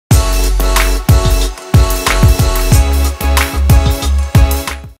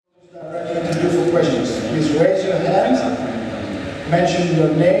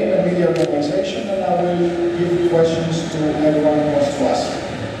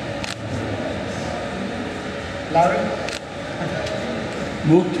Louder?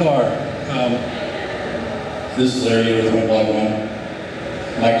 Muktar, this is Larry with RunBlogRun.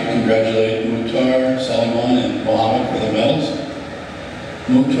 I'd like to congratulate Muktar, Selemon, and Mohammed for their medals.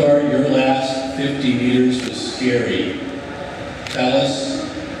 Muktar, your last 50 meters was scary. Tell us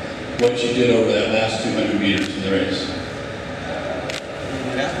what you did over that last 200 meters in the race.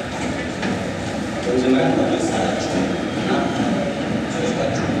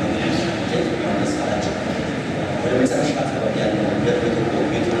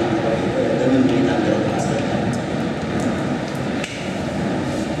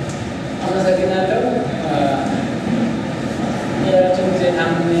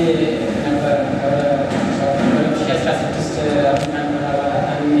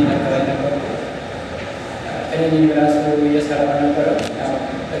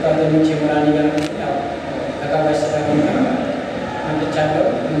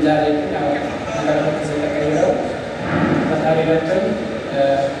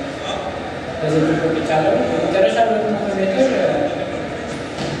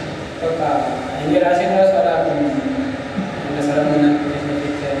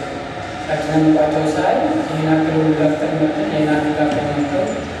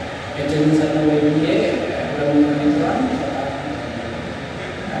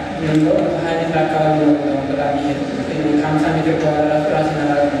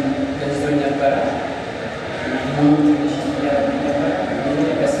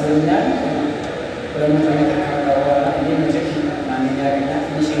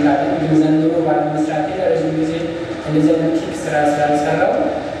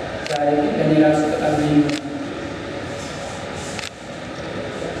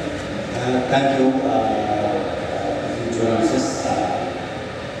 Thank you, Jonas.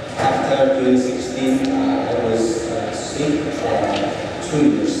 After 2016, I was sick for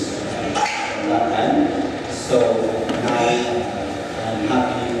 2 years at that time. So now I'm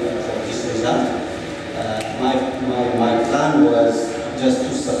happy for this result. My plan was just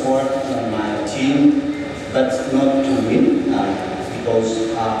to support my team, but not to win, because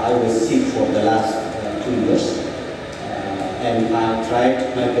I was sick for the last 2 years. And I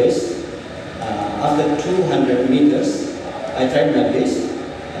tried my best. After 200 meters, I tried my best,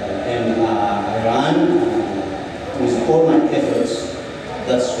 and I ran with all my efforts.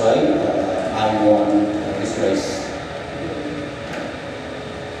 That's why I won this race.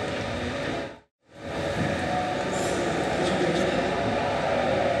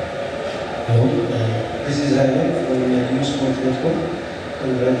 Hello, this is Ahmed from newsport.com.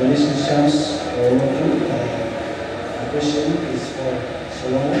 Congratulations, Shams, for all of you. The question is for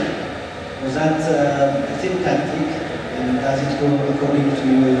Selemon. Was that a team tactic, and does it go according to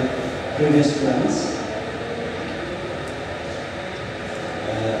your previous plans?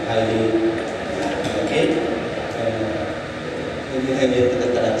 Okay.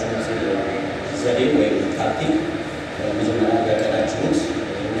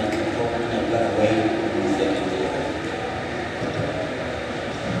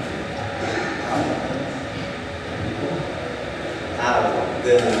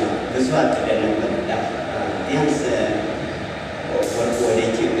 ብዙ አቅደን ነበር። ቢያንስ ወደ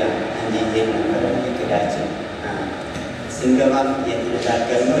ኢትዮጵያ እንዲሄድ ነበር እቅዳችን። ስንገባም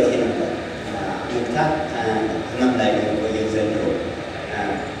የተነጋገርነው ይሄ ነበር። ሙክታር ህመም ላይ ነው የቆየው ዘንድሮ።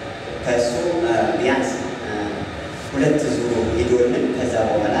 ከእሱ ቢያንስ 2 ዙር ሄዶልን ከዛ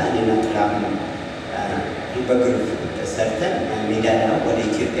በኋላ እኔና ጥላም በግሩፕ ሰርተን ሜዳሊያው ወደ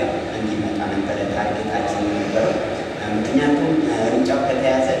ኢትዮጵያ እንዲመጣ ነበረ ታርጌታችን የነበረው። ምክንያቱም ሩጫው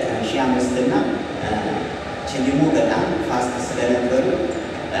ከተያዘ 1500 እና ችሊሙ በጣም ፋስት ስለነበሩ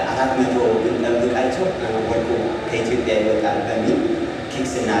 400 ብንጠብቃቸው ወርቁ ከኢትዮጵያ ይወጣል በሚል ኪክ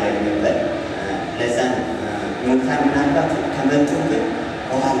ስናደርግ ነበር። ለዛ ሙክታር ምናልባት ከመጡብን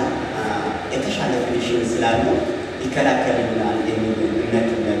በኋላ የተሻለ ፊኒሽንግ ስላለው ይከላከልልናል የሚል እምነት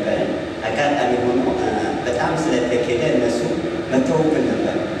ነበረ። አጋጣሚ ሆኖ በጣም ስለተኬደ እነሱ መተውብን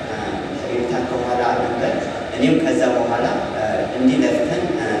ነበር። ሙክታር ከኋላ ነበር። እኔም ከዛ በኋላ እንዲለፍተን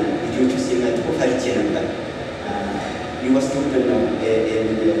ልጆቹ ሲመጡ ፈርቼ ነበር። ሊወስዱብን ነው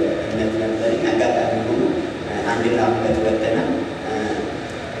የሚል እምነት ነበር። አጋጣሚ ሆኖ 1 ለሁለት ወጥተናል።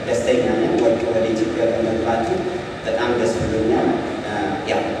 ደስተኛ ነን። ወርቅ ወደ ኢትዮጵያ በመግባቱ በጣም ደስ ብሎኛል።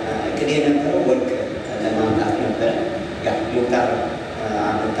 ያው እቅዴ የነበረው ወርቅ ለማምጣት ነበር። ያው ሙክታር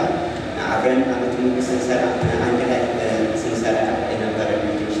አመጣ። አብረን አመት ሙሉ ስንሰራ አንድ ላይ ስንሰራ የነበረ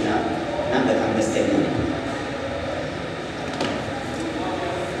ልጆች እና በጣም ደስተኛ ነኝ።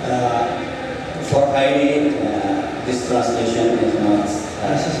 For Heidi, this translation is not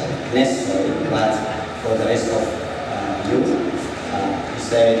necessary, but for the rest of you, he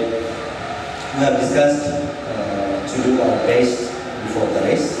said, we have discussed to do our best before the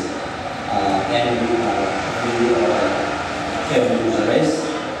race, and we came to the race.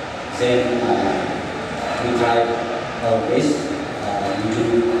 Then we tried our best, we do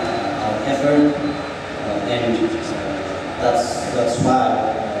our effort, and that's why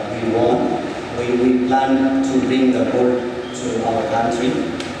we won. We plan to bring the gold to our country,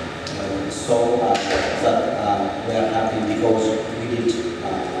 so that we are happy because we did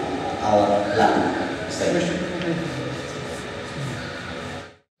our plan.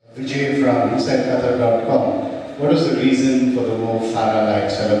 Vijay from InsideQatar.com. What is the reason for the Mo Farah-like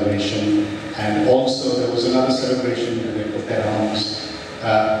celebration? And also there was another celebration when they put their arms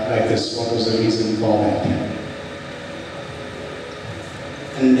like this. What was the reason for that?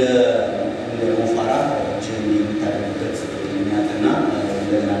 And Mo Farah journey terdekat ternyata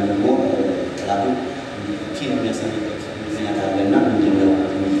dengan more lalu mungkin biasanya ternyata benar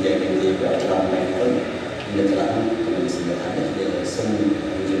menjadi menjadi ramai pun dia telah kembali sebentar dia semua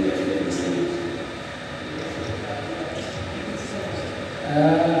menjadi dari sini.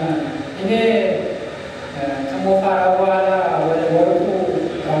 Ini kamu para wala baru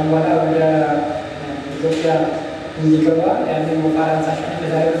kamu wala udah Ethiopia menjadi yang kamu para sahaja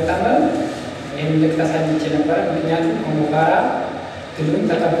dari pertama yang kita sahaja cenderung mengingat kamu para kedua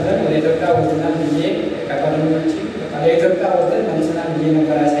terkabut oleh Ethiopia urusan dia kapal menuju kalau Ethiopia urusan manusia dia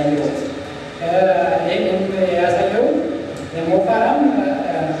negara saya yang saya yang kamu para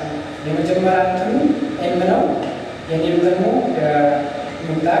yang menjembat itu yang mana yang bertemu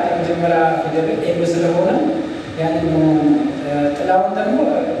Muktar የመጀመሪያ ፊደል ኤም ስለሆነ ያንን ጥላውን ደግሞ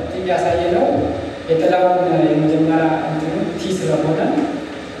እያሳየ ነው። የጥላውን የመጀመሪያ እንትኑ ቲ ስለሆነ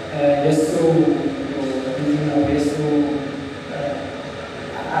የሱ ነው የሱ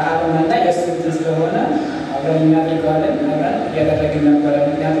አሁንና የሱ እንትን ስለሆነ አብረን እናደርገዋለን። አብረን እያደረግን ነበረ።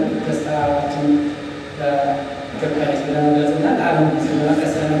 ምክንያቱም ደስታችን ኢትዮጵያ ስለሆነና ለዓለም ስለሆነ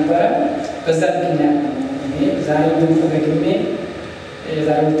ስለነበረ በዛ ምክንያት ነው። ዛሬ ደግሞ ደግሜ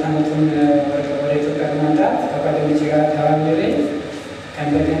የዛሬ ዓመቱን ወደ ኢትዮጵያ በማምጣት ከጓደኞቼ ጋር ተባብሬ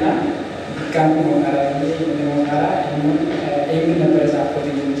ከእንደገና ድጋሚ ሞካራ ይህን ነበር ዛፎት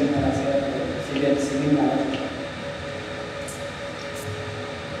የመጀመሪያ ፊደል ሲግኝ ማለት ነው።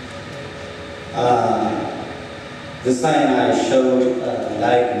 The sign I showed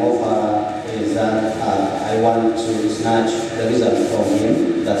like Mo Farah is that I want to snatch the result from him,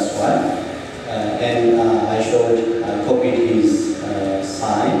 that's why. And I copied his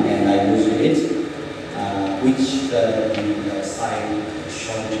sign and I used it, which the sign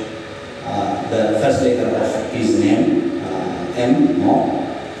showed the first letter of his name, M, Mo,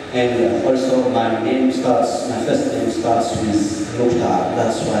 and also my first name starts with Muktar,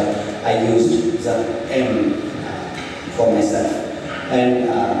 that's why I used the M for myself. And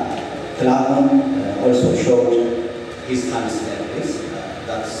Selemon also showed his hands like this,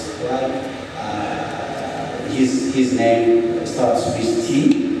 that's why his name starts with T,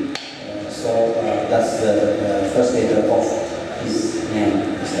 so that's the first letter of his name.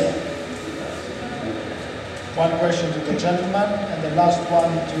 One question to the gentleman, and the last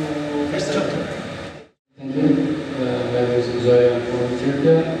one to Mr. Thank you. My name is Zoya from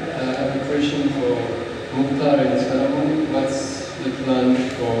Ethiopia. I have a question for Muktar and Selemon. What's the plan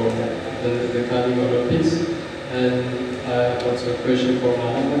for the coming Olympics? And I have also a question for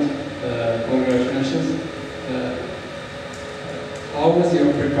Mohammed. Congratulations. How was your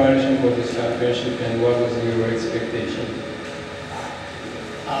preparation for this championship and what was your expectation?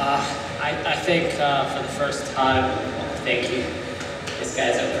 I think for the first time, thank you, this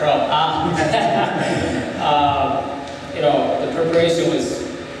guy's a pro. You know, the preparation was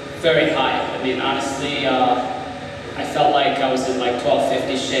very high. I mean, honestly, I felt like I was in like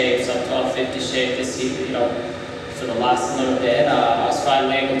 1250 shape, so 1250 shape this season, you know, for the last little bit. I was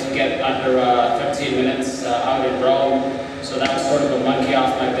finally able to get under 13 minutes out in Rome, so that was sort of a monkey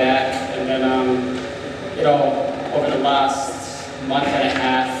off my back. And then, you know, over the last month and a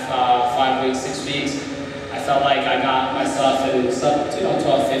half, 5 weeks, 6 weeks, I felt like I got myself in some,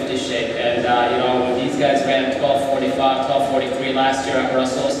 1250 shape. And, you know, when these guys ran 1245, 1243 last year at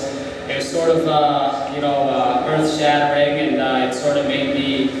Brussels, it was sort of, you know, earth-shattering, and it sort of made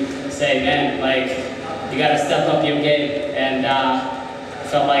me say, man, like, you got to step up your game. And I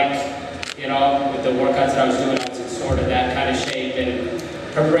felt like, you know, with the workouts that I was doing, I was in sort of that kind of shape, and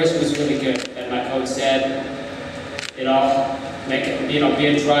preparation was really good. And my coach said, you know, be a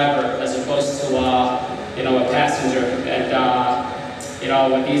driver as opposed to, you know, a passenger. And, you know,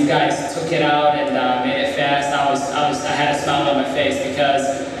 when these guys took it out and made it fast, I had a smile on my face because,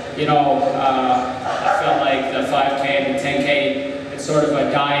 you know, I felt like the 5K and the 10K, it's sort of a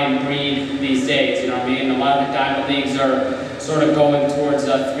dying breed these days, you know what I mean? A lot of the diamond leagues are sort of going towards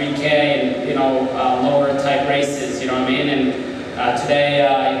 3K and, you know, lower type races, you know what I mean? And today,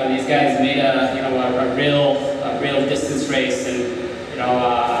 you know, these guys made a, you know, a real distance race, and, you know,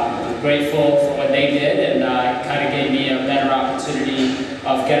 I'm grateful for what they did, and it kind of gave me a better opportunity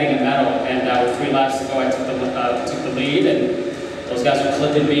of getting a medal. And with 3 laps to go, I took the lead, and those guys were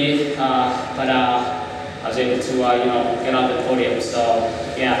clipping me, but I was able to, you know, get on the podium. So,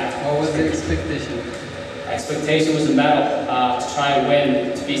 yeah. What was the expectation? Expectation was a medal, to try and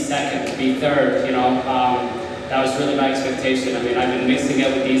win, to be second, to be third, you know. That was really my expectation. I mean, I've been mixing it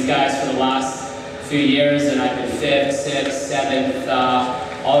with these guys for the last few years, and I've been 5th, 6th, 7th,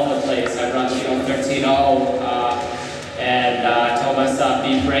 all over the place. I run, you know, 13-0, and I told myself,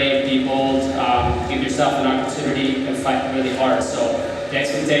 be brave, be bold, give yourself an opportunity, and fight really hard. So the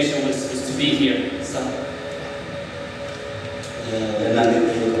expectation was to be here. So.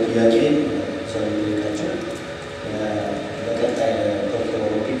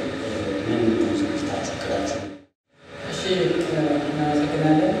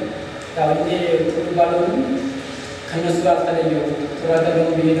 ከነሱ አልተለየው ቱራተ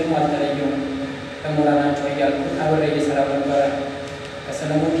ደግሞ ቢሄድም አልተለየው ተሞራናቸው እያልኩ አብሬ እየሰራሁ ነበረ።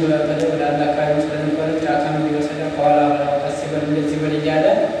 ከሰለሞን በተለይ ወደ አንድ አካባቢ ስለነበረ ጫካም ቢወሰደ ከኋላ ቀስ በል እንደዚህ በል እያለ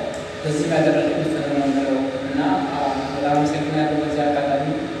በዚህ ያደረገኝ ሰለሞን ነው እና በጣም አመሰግናለሁ። በዚህ አጋጣሚ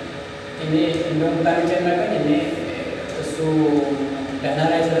እኔ እንደውም በጣም ጨነቀኝ። እኔ እሱ ደህና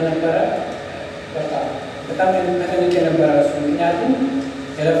ላይ ስለነበረ በጣም ተጨንቄ ነበረ እሱ ምክንያቱም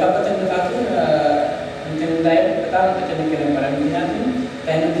የለፋበትን ልፋቱን እንትን ላይ በጣም ተጨንቄ ነበረ። ምክንያቱም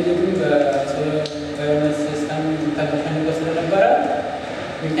አይነት ልዩም በሲስተም ተሸንፎ ስለነበረ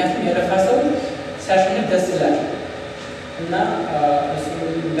ምክንያቱም የለፋ ሰው ሲያሸንፍ ደስ ይላል እና እሱ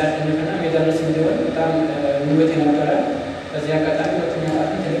እንዳሸንፍና ሜዳሊያ እንዲሆን በጣም ምኞቴ ነበረ። በዚህ አጋጣሚ ሁለተኛ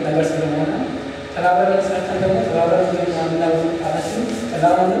ዓመት ትልቅ ነገር ስለሆነ ተባብረን ሰርተን ደግሞ ተባብረን ምናምናው አመስሉ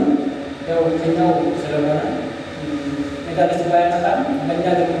ተባብረን ያው ሁለተኛው ስለሆነ ሜዳሊያ ባይመጣም ለእኛ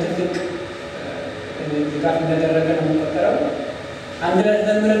ደግሞ ትልቅ ድጋፍ እንደደረገ ነው የሚቆጠረው። አንድ ላይ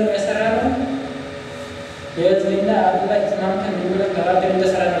ዘምረን የሰራነው የህዝብና አንድ ላይ ተስማምተን ብለን ተባብረን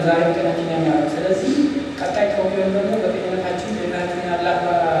እንደሰራ ነው ዛሬ ቀናችን የሚያደርገው። ስለዚህ ቀጣይ ፕሮግራም ደግሞ በጤንነታችን ጤናችን አላህ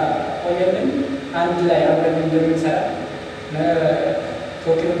ቆየልን አንድ ላይ አብረን እንደምንሰራ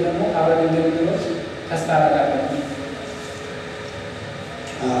ቶኪዮ ደግሞ አብረን እንደምንኖር ተስፋ አደርጋለሁ።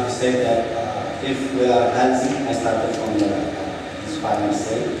 Say that if we are healthy, I started from this final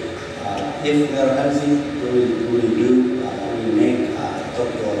say. If we are healthy, we will make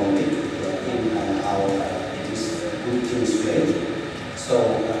Tokyo Olympic in our good teams play. So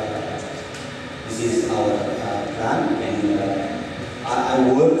this is our plan, and I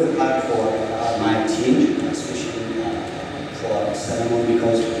work hard for my team, especially for Selemon,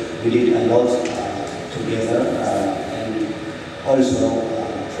 because we did a lot together, and also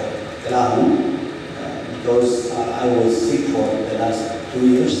for Kelahu, because I was sick for the last 2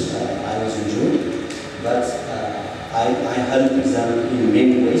 years. I was injured, but I helped them in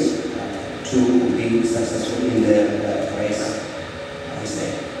many ways to be successful in their race, I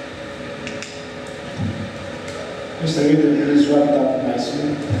say. Mr. Edris wrapped up nicely.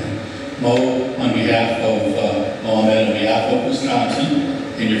 Mo, on behalf of Mohammed, on behalf of Wisconsin,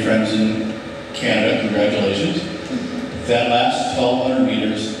 and your friends in Canada, congratulations. That last 1,200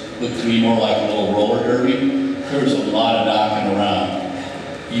 meters looked to me more like a little roller derby. There was a lot of knocking around.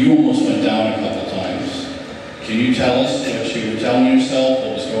 You almost went down a couple times. Can you tell us what you were telling yourself,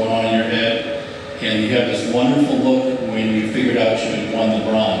 what was going on in your head? And you have this wonderful look when you figured out you had won the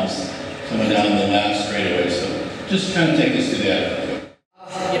bronze coming down the last straightaway. So just kind of take us through that.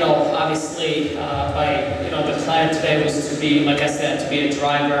 You know, obviously, the plan today was to be, like I said, to be a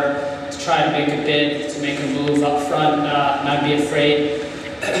driver, to try to make a bid, to make a move up front, not be afraid.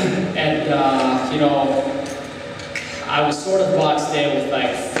 And, you know, I was sort of boxed in with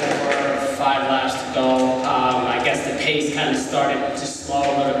like 4 or 5 laps to go. I guess the pace kind of started to slow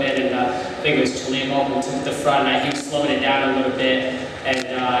a little bit, and I think it was Selemon who took the front, and he slowed it down a little bit. And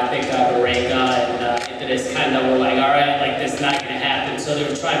I think Barega and Edris kind of were like, all right, like this is not going to happen. So they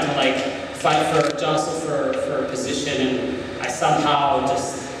were trying to like fight jostle for a position, and I somehow just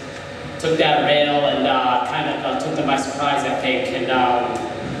took that rail and kind of took them by surprise, I think, and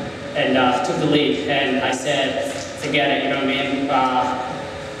took the lead. And I said, forget it, you know what I mean?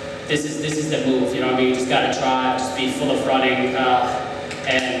 This is the move, you know what I mean? You just gotta drive, just be full of running.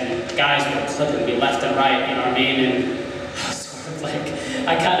 And guys were clipping me left and right, you know what I mean? And I was sort of like,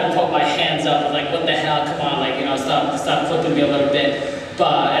 I kind of put my hands up, like, what the hell, come on, like, you know, stop clipping me a little bit.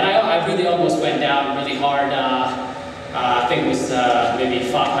 And I really almost went down really hard. I think it was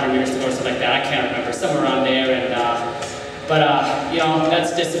maybe 500 meters to go or something like that. I can't remember, somewhere around there. And you know,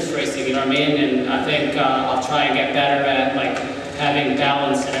 that's distance racing. You know what I mean? And I think I'll try and get better at like having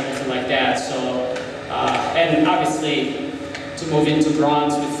balance and everything like that. So and obviously to move into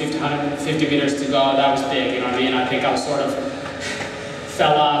bronze with 50 meters to go, that was big. You know what I mean? I think I was sort of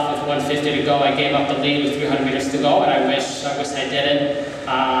fell off with 150 to go. I gave up the lead with 300 meters to go, and I wish I didn't.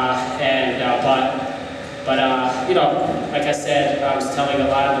 But you know, like I said, I was telling a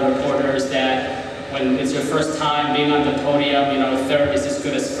lot of the reporters that when it's your first time being on the podium, you know, third is as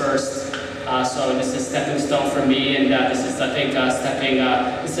good as first. So this is a stepping stone for me, and this is, I think,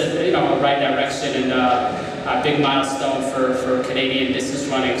 it's a, you know, a right direction and a big milestone for Canadian distance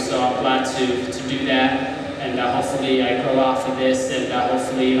running. So I'm glad to do that, and hopefully I grow off of this, and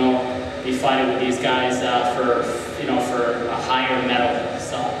hopefully, you know, be fighting with these guys for a higher medal.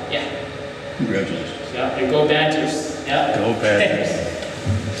 So yeah. Congratulations. Yeah, and go Badgers. Yeah. Go Badgers.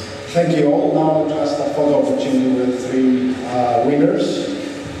 Thank you all. Now just a photo opportunity with 3 winners.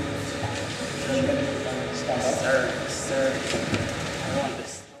 Sir.